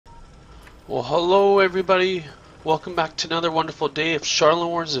Well, hello everybody. Welcome back to another wonderful day of Sharlen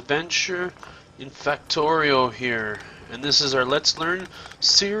Wars adventure in Factorio here. And this is our Let's Learn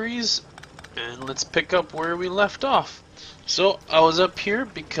series, and let's pick up where we left off. So, I was up here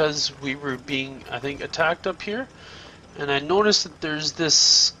because we were being, I think, attacked up here. And I noticed that there's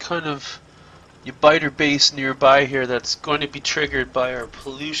this kind of biter base nearby here that's going to be triggered by our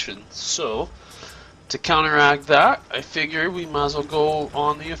pollution. So, to counteract that, I figure we might as well go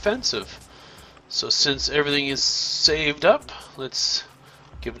on the offensive. So since everything is saved up, let's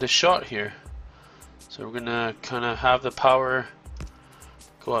give it a shot here. So we're gonna kind of have the power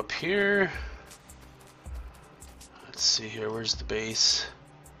go up here. Let's see here, where's the base?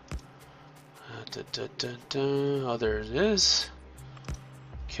 Oh, there it is.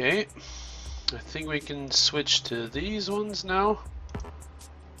 Okay, I think we can switch to these ones now.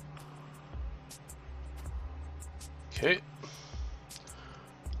 Okay,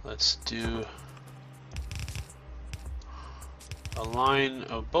 let's do a line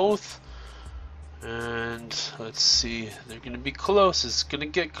of both, and let's see, they're gonna be close. It's gonna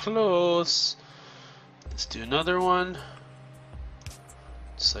get close. Let's do another one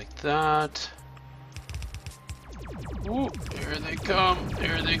just like that. Ooh, here they come,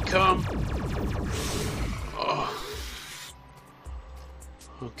 here they come. Oh.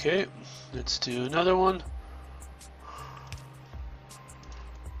 Okay, let's do another one.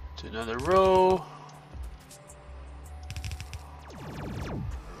 Do another row.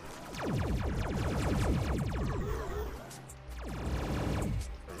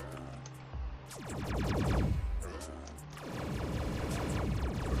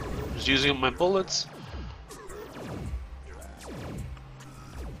 Just using my bullets.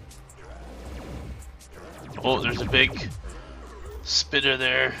 Oh, there's a big spitter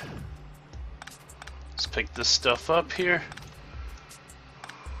there. Let's pick this stuff up here.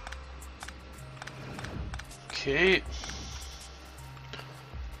 Okay.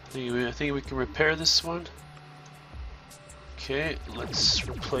 I think we can repair this one. Okay, let's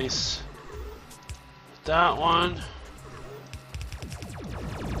replace that one.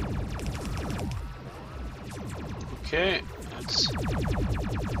 Okay, let's.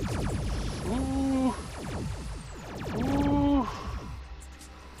 Ooh. Ooh.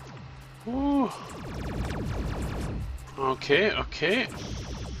 Ooh. Okay, okay.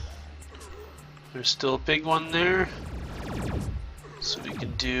 There's still a big one there. So we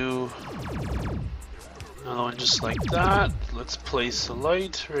can do another one just like that. Let's place a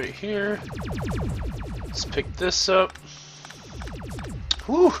light right here. Let's pick this up.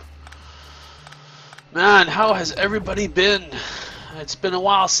 Whew! Man, how has everybody been? It's been a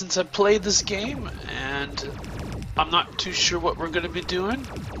while since I played this game, and I'm not too sure what we're going to be doing,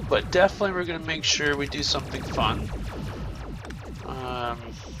 but definitely we're going to make sure we do something fun.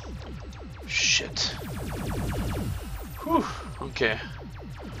 Shit. Whew. Okay.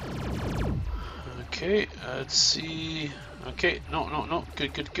 Okay, let's see. Okay, no.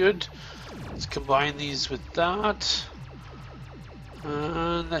 Good, good, good. Let's combine these with that.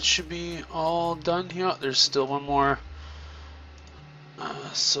 And that should be all done here. There's still one more.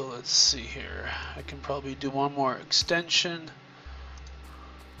 So let's see here. I can probably do one more extension.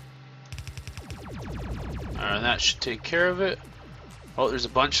 Alright, that should take care of it. Oh, there's a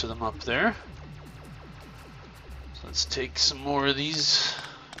bunch of them up there. So let's take some more of these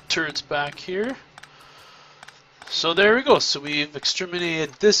turrets back here. So there we go. So we've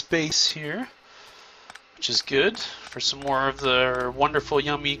exterminated this base here, which is good for some more of the wonderful,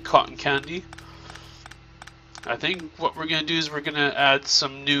 yummy cotton candy. I think what we're going to do is we're going to add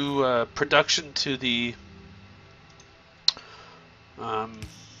some new production to the I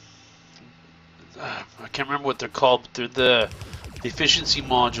can't remember what they're called, but they're the efficiency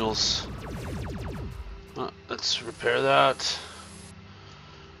modules. Let's repair that.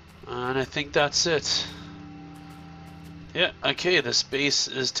 And I think that's it. Yeah, okay, this base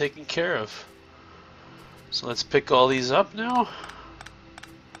is taken care of. So let's pick all these up now,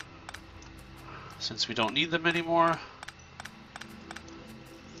 since we don't need them anymore.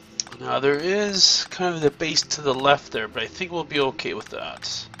 Now there is kind of the base to the left there, but I think we'll be okay with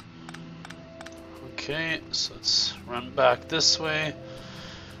that. Okay, so let's run back this way,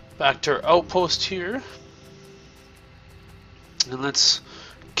 back to our outpost here, and let's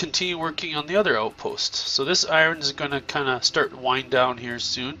continue working on the other outpost. So this iron is going to kind of start to wind down here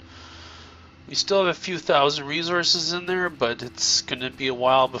soon. We still have a few thousand resources in there, but it's going to be a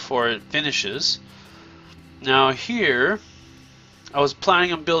while before it finishes. Now here, I was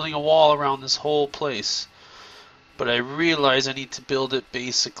planning on building a wall around this whole place, but I realize I need to build it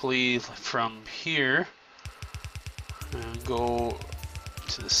basically from here and go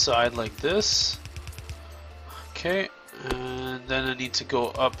to the side like this. Okay, and then I need to go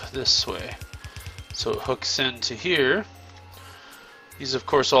up this way. So it hooks into here. These of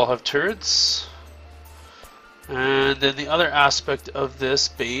course all have turrets. And then the other aspect of this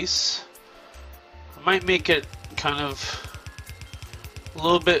base, I might make it kind of a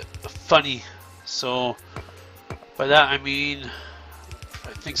little bit funny. So by that I mean,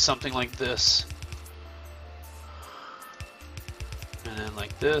 I think something like this. And then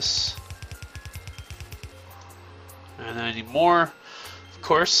like this. And then I need more, of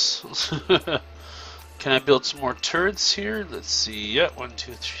course. Can I build some more turrets here? Let's see. Yeah, 1,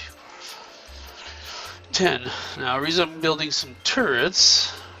 2, 3, 4, 5, 10. Now, the reason I'm building some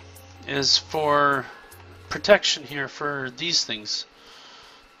turrets is for protection here for these things.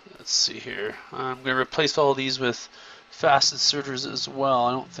 Let's see here. I'm going to replace all these with fast inserters as well.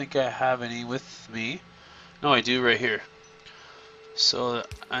 I don't think I have any with me. No, I do right here. So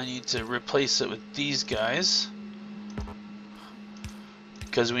I need to replace it with these guys,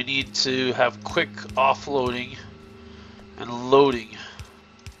 because we need to have quick offloading and loading.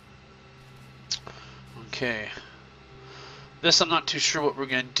 Okay. This I'm not too sure what we're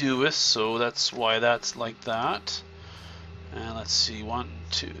going to do with, so that's why that's like that. And let's see, 1,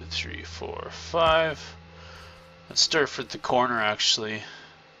 2, 3, 4, 5. Let's start for the corner actually.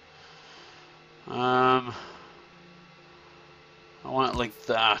 I want it like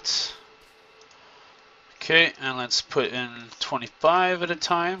that. Okay, and let's put in 25 at a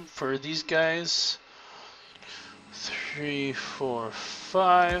time for these guys. 3, 4,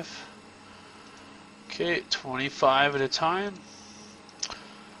 5. Okay, 25 at a time.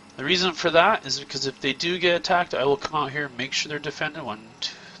 The reason for that is because if they do get attacked, I will come out here and make sure they're defended. 1,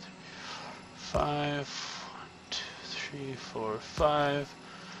 2, 3, 5. 1, 2, 3, 4, 5.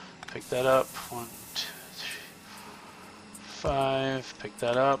 Pick that up. 1, 2, 3, 5. Pick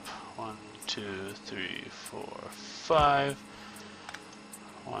that up. 1, 2, 3, 4, 5.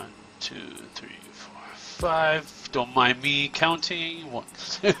 1, 2, 3, 4, 5. Don't mind me counting. 1,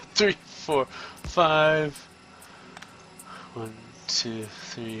 2, 3, 4, 5. 1, 2,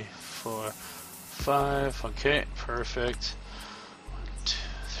 3, 4, 5. Okay, perfect. 1, 2,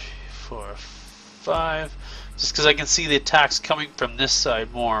 3, 4, 5. Just because I can see the attacks coming from this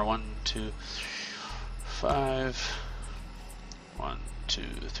side more. 1, 2, 3, 5. 1, 2,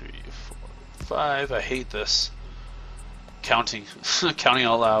 3, 4, 5. I hate this. Counting. Counting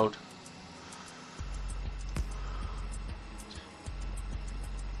out loud.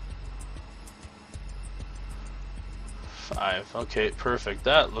 5. Okay, perfect.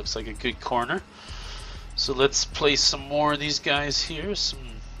 That looks like a good corner. So let's place some more of these guys here.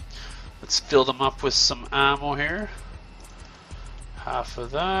 Let's fill them up with some ammo here. Half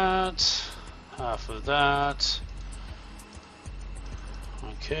of that. Half of that.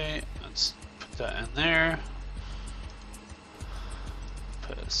 Okay, let's put that in there.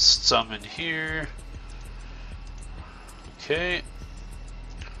 Put some in here. Okay.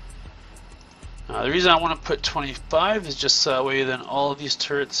 The reason I want to put 25 is just that way then all of these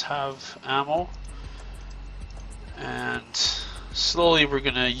turrets have ammo. And slowly we're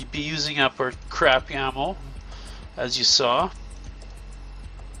going to be using up our crappy ammo, as you saw.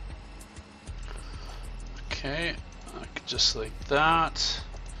 Okay, just like that.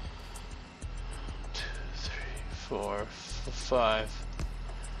 2, 3, 4, 5.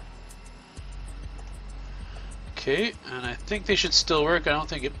 Okay, and I think they should still work. I don't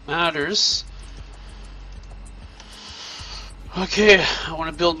think it matters. Okay, I want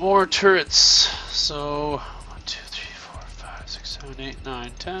to build more turrets. So 1, 2, 3, 4, 5, 6, 7, 8,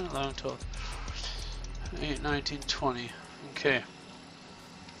 9, 10, 11, 12, 8, 19, 20. Okay.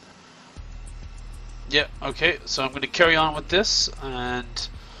 Yeah, okay, so I'm going to carry on with this, and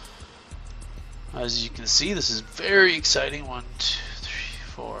as you can see, this is very exciting. 1, 2, 3,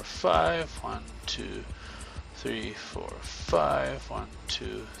 4, 5. 1, 2, 3, 4, 5. 1,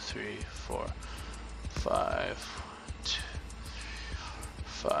 2, 3, 4, 5.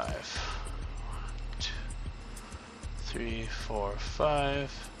 5. 1, 2, 3, 4,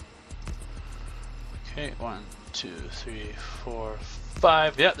 5. Okay, 1, 2, 3, 4,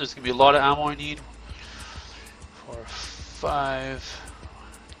 5. Yeah, there's gonna be a lot of ammo I need. 4, 5.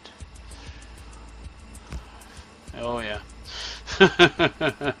 1, 2. Oh yeah.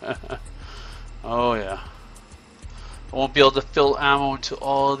 Oh yeah. I won't be able to fill ammo into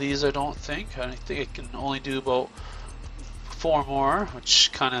all of these, I don't think. I think I can only do about 4 more,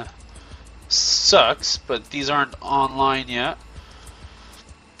 which kind of sucks, but these aren't online yet.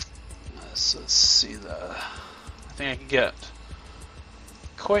 So let's see I think I can get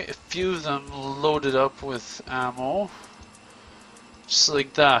quite a few of them loaded up with ammo. Just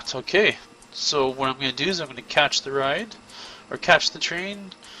like that. Okay. So what I'm going to do is I'm going to catch the ride, or catch the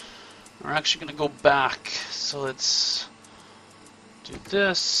train. We're actually going to go back. So let's do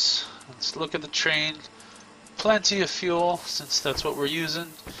this. Let's look at the train. Plenty of fuel, since that's what we're using.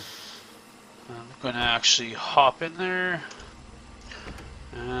 I'm going to actually hop in there.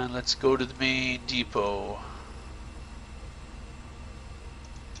 And let's go to the main depot.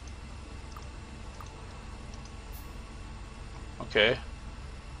 Okay.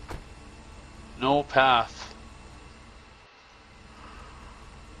 No path.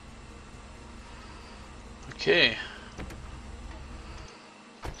 Okay.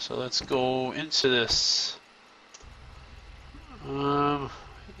 So let's go into this.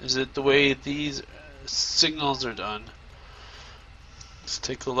 Is it the way these signals are done? Let's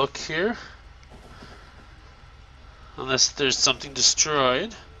take a look here. Unless there's something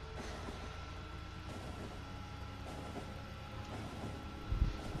destroyed.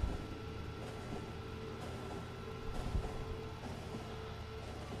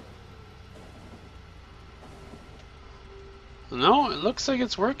 No, it looks like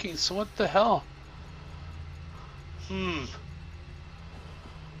it's working, so what the hell?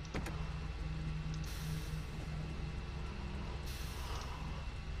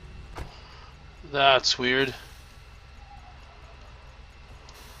 That's weird.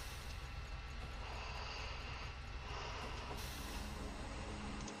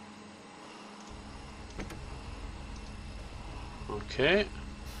 Okay.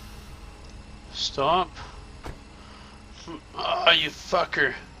 Stop. Ah, you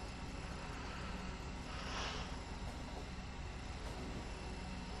fucker.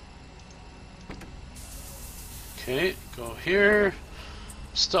 Okay, go here.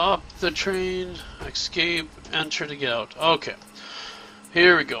 Stop the train. Escape. Enter to get out. Okay.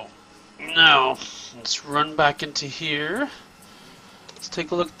 Here we go. Now, let's run back into here. Let's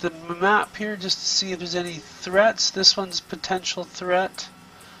take a look at the map here just to see if there's any threats. This one's potential threat.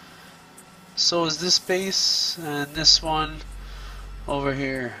 So is this base, and this one over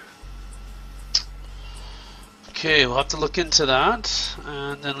here. Okay, we'll have to look into that.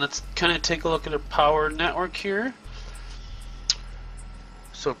 And then let's kind of take a look at our power network here.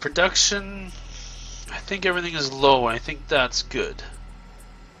 So production, I think everything is low. I think that's good.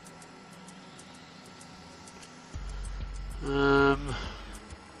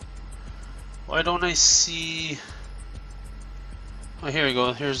 Why don't I see... Oh, here we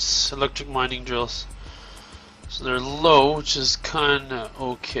go. Here's electric mining drills. So they're low, which is kind of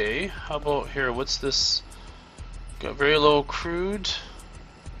okay. How about here? What's this? Got very low crude.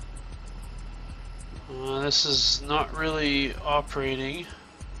 This is not really operating.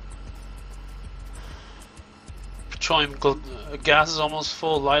 Petroleum gas is almost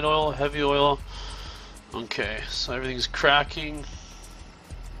full. Light oil, heavy oil. Okay, so everything's cracking.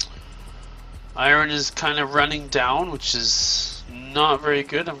 Iron is kind of running down, which is not very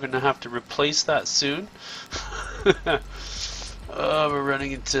good. I'm going to have to replace that soon. We're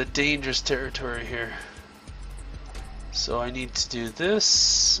running into dangerous territory here. So I need to do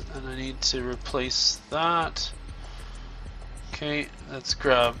this, and I need to replace that. Okay, let's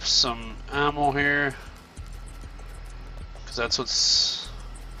grab some ammo here. Because that's what's...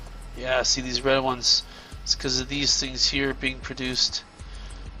 Yeah, see these red ones? It's because of these things here being produced.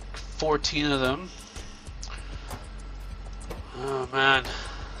 14 of them. Oh man.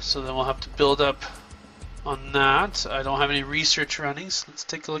 So then we'll have to build up on that. I don't have any research running, so let's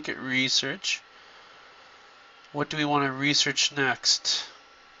take a look at research. What do we want to research next?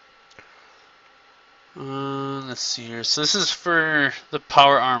 Let's see here. So this is for the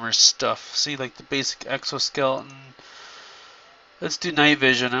power armor stuff. See, like the basic exoskeleton. Let's do night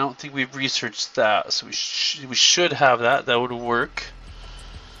vision. I don't think we've researched that, so we should have that. That would work.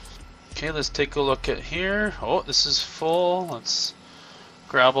 Okay, let's take a look at here. Oh, this is full. Let's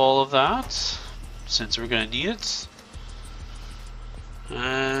grab all of that since we're going to need it.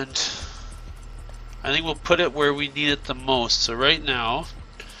 And I think we'll put it where we need it the most. So right now,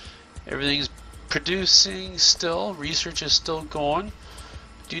 everything's producing still. Research is still going.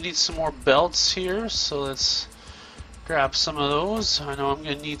 Do need some more belts here, so let's grab some of those. I know I'm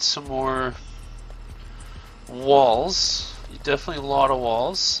going to need some more walls. Definitely a lot of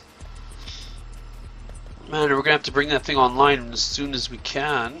walls. Man, we're going to have to bring that thing online as soon as we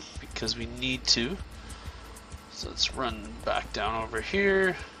can, because we need to. So let's run back down over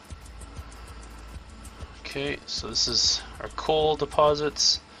here. Okay, so this is our coal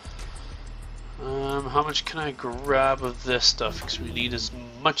deposits. How much can I grab of this stuff? Because we need as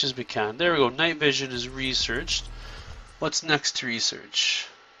much as we can. There we go. Night vision is researched. What's next to research?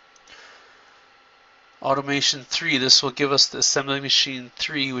 Automation 3, this will give us the assembly machine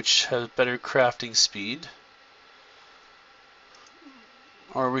 3, which has better crafting speed.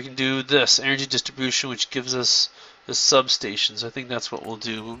 Or we can do this, energy distribution, which gives us the substations. I think that's what we'll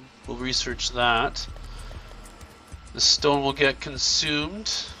do. We'll research that. The stone will get consumed.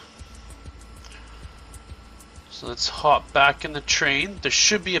 So let's hop back in the train. There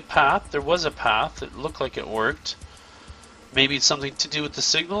should be a path. There was a path. It looked like it worked. Maybe it's something to do with the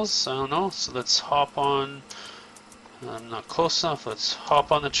signals. I don't know. So let's hop on. I'm not close enough. Let's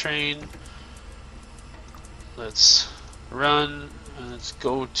hop on the train. Let's run. And let's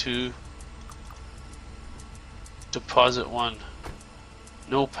go to deposit 1.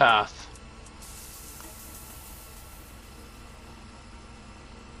 No path.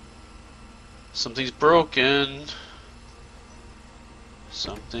 Something's broken.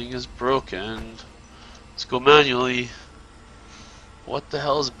 Something is broken. Let's go manually. What the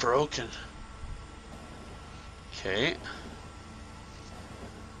hell is broken? Okay.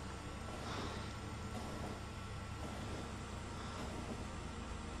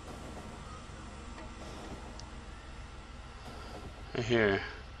 Right here.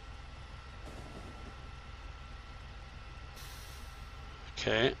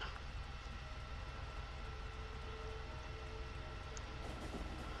 Okay.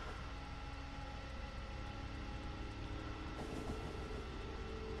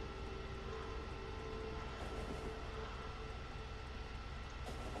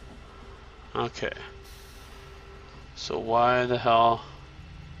 Okay. So why the hell?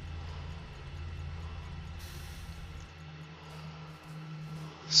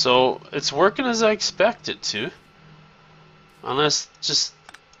 So it's working as I expected to. Unless just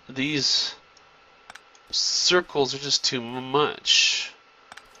these circles are just too much.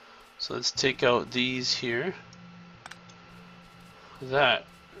 So let's take out these here. That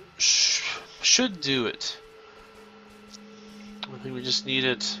should do it. I think we just need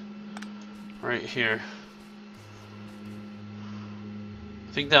it right here.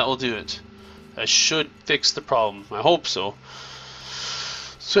 I think that will do it. That should fix the problem. I hope so.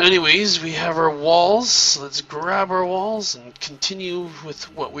 So anyways, we have our walls. Let's grab our walls and continue with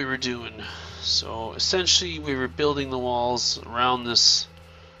what we were doing. So essentially we were building the walls around this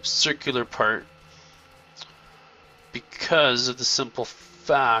circular part because of the simple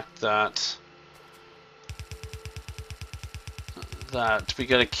fact that we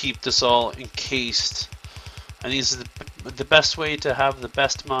got to keep this all encased. And these are the best way to have the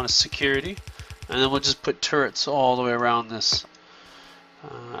best amount of security. And then we'll just put turrets all the way around this.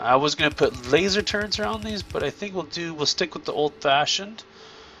 I was going to put laser turrets around these, but I think we'll stick with the old-fashioned,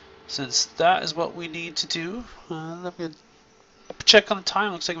 since that is what we need to do. Let me check on the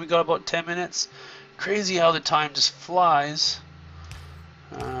time. Looks like we got about 10 minutes. Crazy how the time just flies.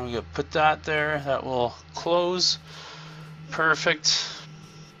 We got to put that there. That will close. Perfect.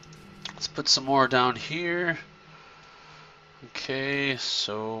 Let's put some more down here. Okay,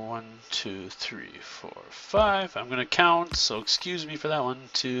 so 1, 2, 3, 4, 5. I'm gonna count, so excuse me for that. 1,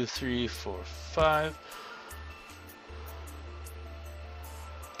 2, 3, 4, 5.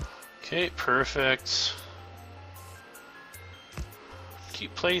 Okay, perfect.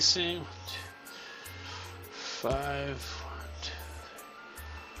 Keep placing. 1, 2, 5. 1, 2,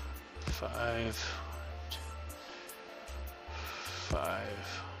 3, 5. 1,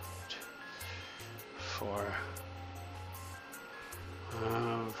 2, 5. 4.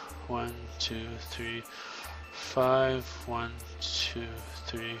 1, 2, 3, 5. 1, 2,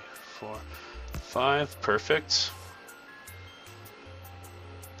 3, 4, 5. Perfect.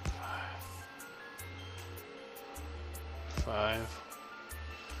 5,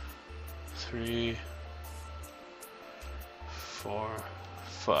 3, 4,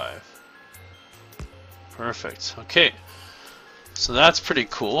 5. Perfect. Okay. So that's pretty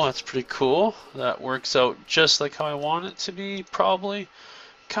cool. That's pretty cool. That works out just like how I want it to be, probably.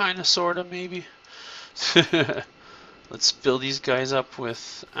 Kinda, sorta, maybe. Let's fill these guys up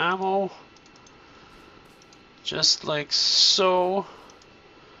with ammo. Just like so.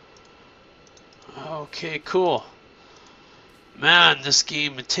 Okay, cool. Man, this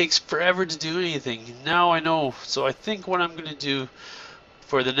game, it takes forever to do anything. Now I know. So I think what I'm going to do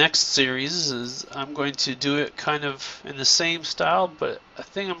for the next series is I'm going to do it kind of in the same style, but I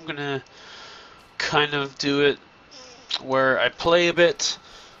think I'm going to kind of do it where I play a bit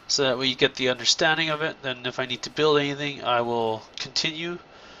so that way you get the understanding of it. Then if I need to build anything, I will continue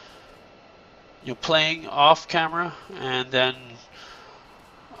playing off camera, and then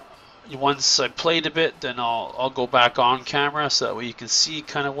once I played a bit, then I'll go back on camera so that way you can see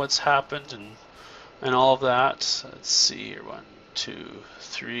kind of what's happened and all of that. Let's see here, 1, 2,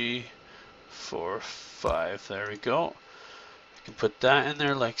 3, 4, 5. There we go. I can put that in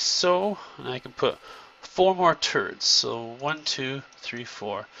there like so, and I can put 4 more turrets. So 1, 2, 3,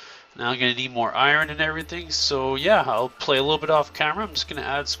 4. Now I'm going to need more iron and everything. So yeah, I'll play a little bit off camera. I'm just going to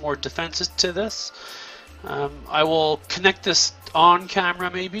add some more defenses to this. I will connect this on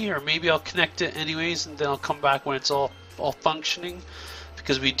camera maybe, or maybe I'll connect it anyways, and then I'll come back when it's all functioning,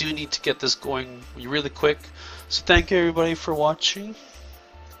 because we do need to get this going really quick. So thank you everybody for watching,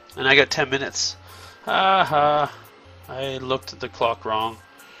 and I got 10 minutes. Haha, I looked at the clock wrong.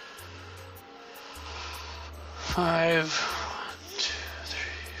 5, 1, 2, 3,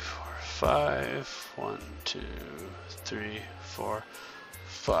 4, 5, 1, 2, 3, 4,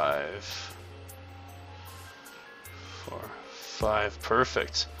 5. 4, 5,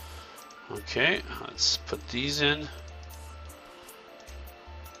 perfect. Okay, let's put these in.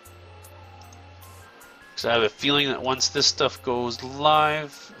 Because I have a feeling that once this stuff goes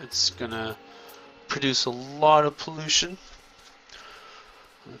live, it's gonna produce a lot of pollution.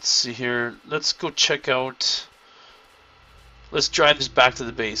 Let's see here. Let's go check out. Let's drive this back to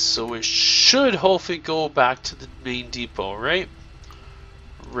the base. So it should hopefully go back to the main depot, right?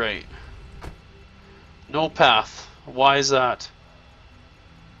 Right. No path. Why is that?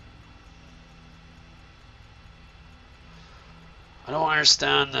 I don't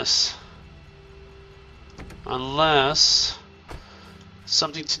understand this. Unless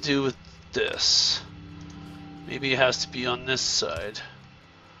something to do with this. Maybe it has to be on this side.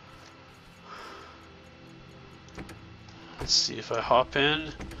 Let's see if I hop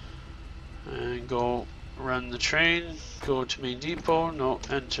in and go run the train. Go to main depot. No,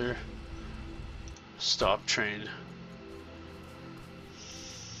 enter. Stop train.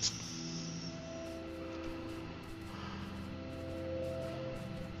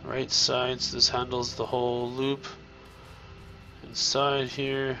 Right side, so this handles the whole loop. Inside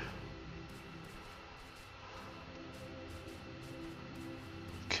here.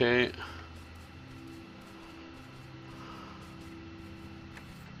 Okay.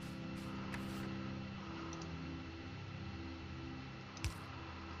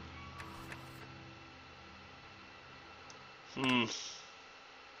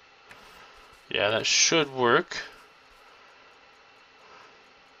 Yeah, that should work.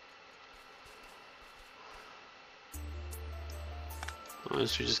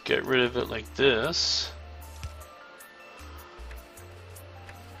 Unless we just get rid of it like this.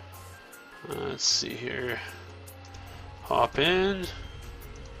 Let's see here. Hop in.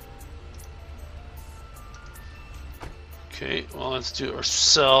 Okay, well, let's do it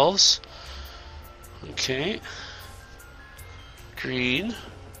ourselves. Okay. Green.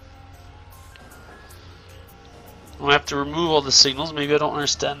 I'm gonna have to remove all the signals. Maybe I don't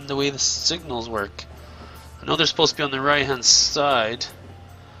understand the way the signals work. I know they're supposed to be on the right hand side.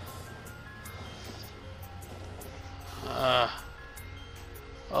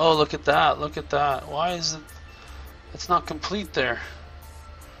 Oh, look at that, look at that. Why is it? It's not complete there.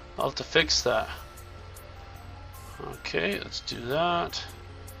 I'll have to fix that. Okay, let's do that.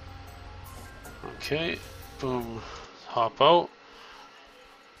 Okay, boom, hop out.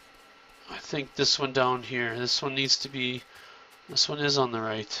 I think this one down here, this one needs to be, this one is on the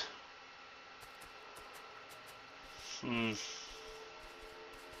right.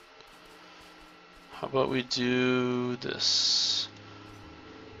 How about we do this?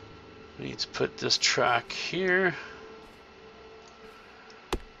 We need to put this track here.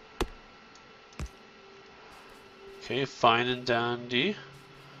 Okay, fine and dandy.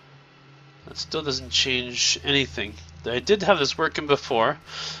 That still doesn't change anything. I did have this working before.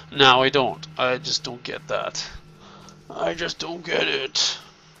 Now I don't. I just don't get that. I just don't get it.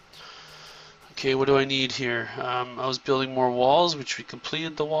 Okay, what do I need here? I was building more walls, which we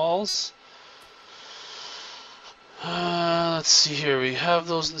completed the walls. Let's see here. We have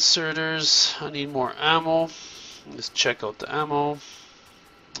those inserters. I need more ammo. Let's check out the ammo.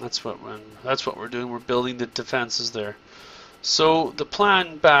 That's what we're doing. We're building the defenses there. So the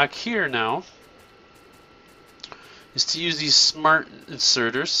plan back here now is to use these smart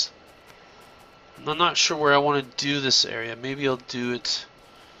inserters. I'm not sure where I want to do this area. Maybe I'll do it.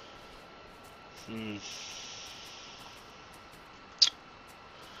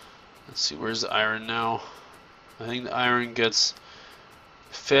 Let's see, where's the iron now? I think the iron gets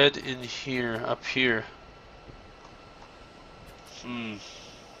fed in here, up here.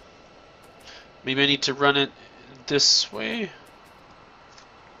 Maybe I need to run it this way.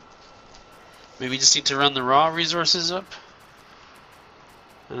 Maybe just need to run the raw resources up.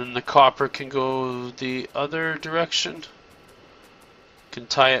 And then the copper can go the other direction. Can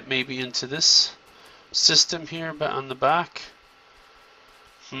tie it maybe into this system here, but on the back.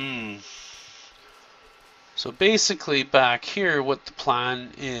 So basically back here what the plan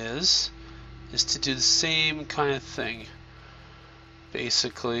is to do the same kind of thing.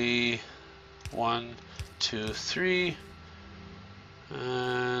 Basically 1, 2, 3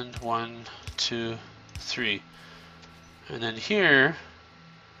 and 1, 2, 3. And then here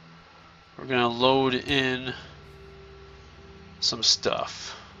we're gonna load in some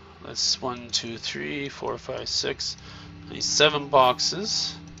stuff. That's 1, 2, 3, 4, 5, 6. I need 7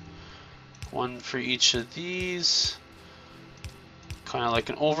 boxes. One for each of these. Kind of like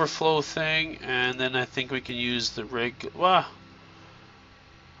an overflow thing. And then I think we can use the rig. Wow.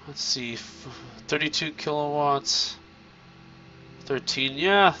 Let's see. 32 kilowatts. 13.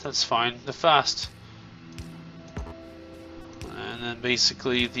 Yeah, that's fine. The fast. And then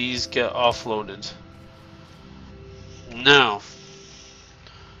basically these get offloaded. Now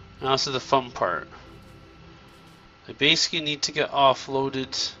to the fun part. They basically need to get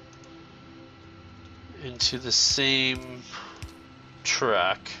offloaded into the same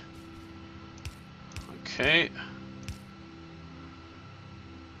track. Okay.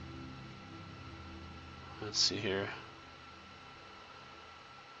 Let's see here.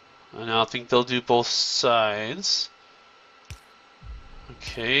 And I think they'll do both sides.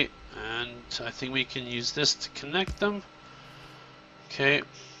 Okay, and I think we can use this to connect them. Okay.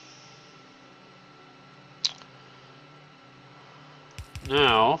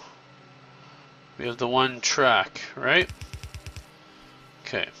 Now we have the one track, right?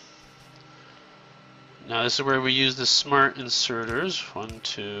 Okay. Now this is where we use the smart inserters. 1,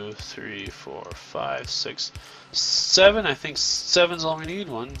 2, 3, 4, 5, 6, 7. I think 7's all we need.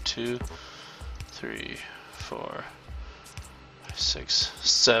 1, 2, 3, 4, 5, 6,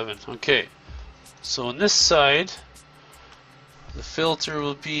 7. Okay. So on this side, the filter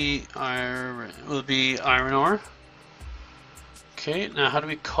will be iron ore. Okay, now how do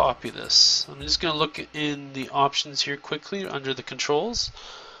we copy this? I'm just going to look in the options here quickly under the controls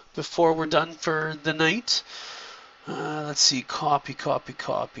before we're done for the night. Let's see, copy.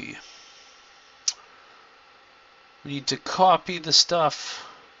 We need to copy the stuff.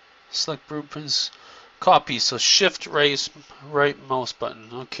 Select blueprints, copy. So shift right mouse button.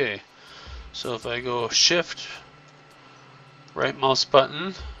 Okay, so if I go shift right mouse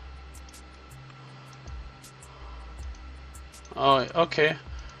button. Oh, okay.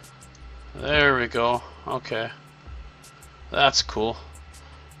 There we go. Okay. That's cool.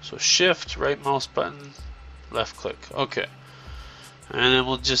 So shift, right mouse button, left click. Okay. And then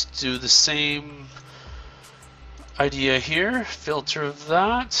we'll just do the same idea here. Filter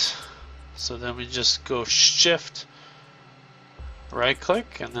that. So then we just go shift, right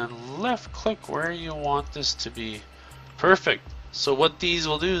click, and then left click where you want this to be. Perfect. So what these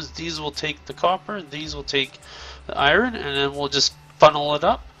will do is these will take the copper, these will take the iron, and then we'll just funnel it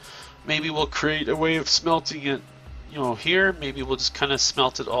up. Maybe we'll create a way of smelting it, you know, here. Maybe we'll just kind of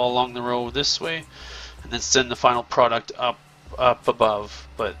smelt it all along the row this way, and then send the final product up above.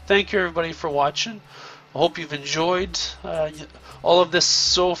 But thank you everybody for watching. I hope you've enjoyed all of this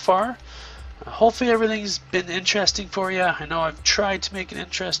so far. Hopefully everything's been interesting for you. I know I've tried to make it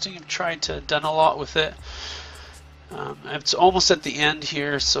interesting. I've tried to done a lot with it. It's almost at the end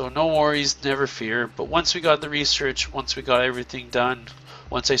here, so no worries, never fear. But once we got the research, once we got everything done,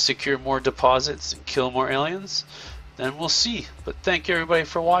 once I secure more deposits and kill more aliens, then we'll see. But thank you everybody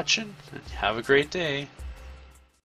for watching, and have a great day.